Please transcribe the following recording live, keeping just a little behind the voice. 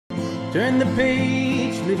Turn the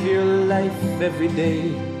page, live your life every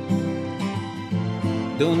day.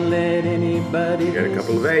 Don't let anybody. Got a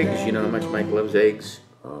couple of eggs. You know how much Mike loves eggs.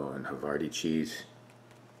 Oh, and Havarti cheese.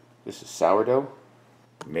 This is sourdough,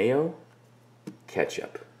 mayo,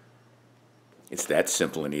 ketchup. It's that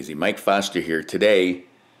simple and easy. Mike Foster here today.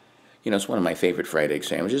 You know, it's one of my favorite fried egg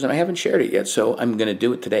sandwiches, and I haven't shared it yet, so I'm going to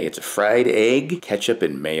do it today. It's a fried egg, ketchup,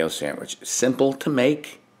 and mayo sandwich. Simple to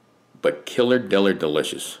make, but killer diller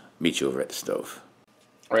delicious. Meet you over at the stove.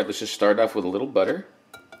 All right, let's just start off with a little butter.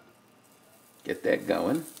 Get that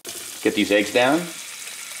going. Get these eggs down.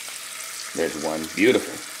 There's one.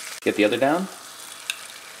 Beautiful. Get the other down.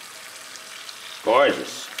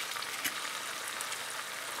 Gorgeous.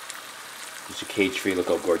 These are cage-free. Look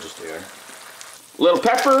how gorgeous they are. Little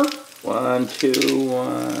pepper. 1, 2,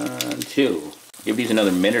 1, 2. Give these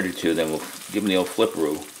another minute or two, then we'll give them the old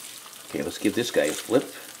flip-roo. Okay, let's give this guy a flip.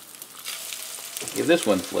 Give this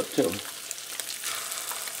one a flip too.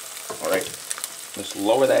 All right, let's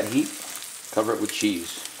lower that heat. Cover it with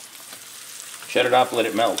cheese. Shut it off, let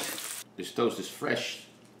it melt. This toast is fresh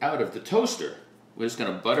out of the toaster. We're just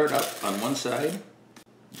gonna butter it up on one side.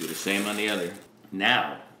 Do the same on the other.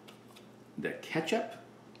 Now, the ketchup.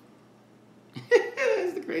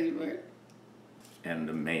 That's the crazy part. And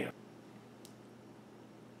the mayo.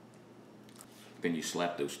 Then you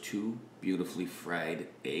slap those 2 beautifully fried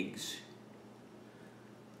eggs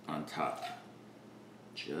on top.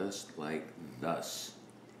 Just like thus.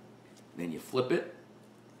 Then you flip it.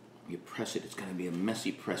 You press it. It's going to be a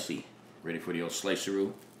messy pressy. Ready for the old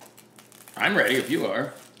sliceroo? I'm ready if you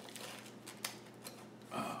are.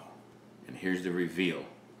 Oh. And here's the reveal.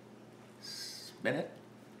 Spin it.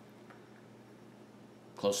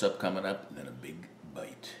 Close-up coming up, and then a big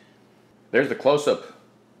bite. There's the close-up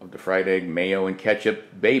of the fried egg, mayo, and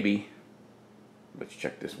ketchup baby. Let's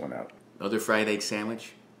check this one out. Another fried egg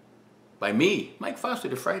sandwich by me, Mike Foster,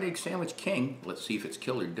 the fried egg sandwich king. Let's see if it's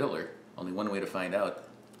killer diller. Only one way to find out.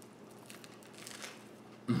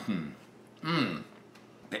 The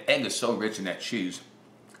egg is so rich in that cheese.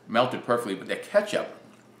 Melted perfectly, but that ketchup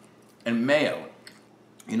and mayo,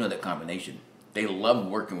 you know that combination. They love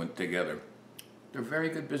working with together. They're very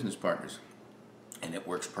good business partners. And it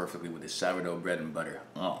works perfectly with this sourdough bread and butter.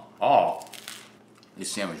 Oh,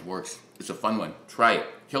 this sandwich works. It's a fun one. Try it.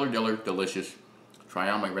 Killer diller, delicious. Try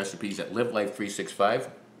all my recipes at Live Life 365.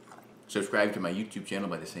 Subscribe to my YouTube channel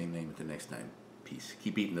by the same name until next time. Peace.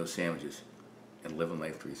 Keep eating those sandwiches and living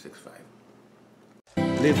life 365.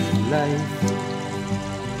 Live life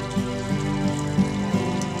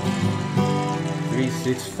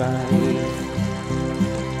 365.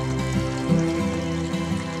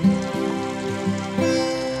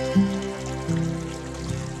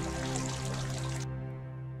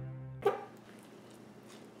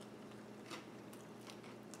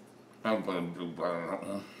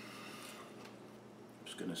 I'm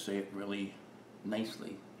just gonna say it really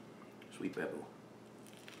nicely. Sweet pepper.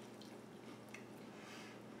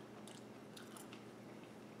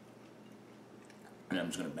 And I'm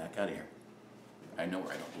just gonna back out of here. I know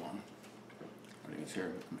where I don't belong. I think it's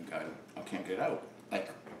here. Oh my God, I can't get out. I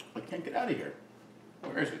can't get out of here.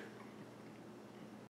 Where is it?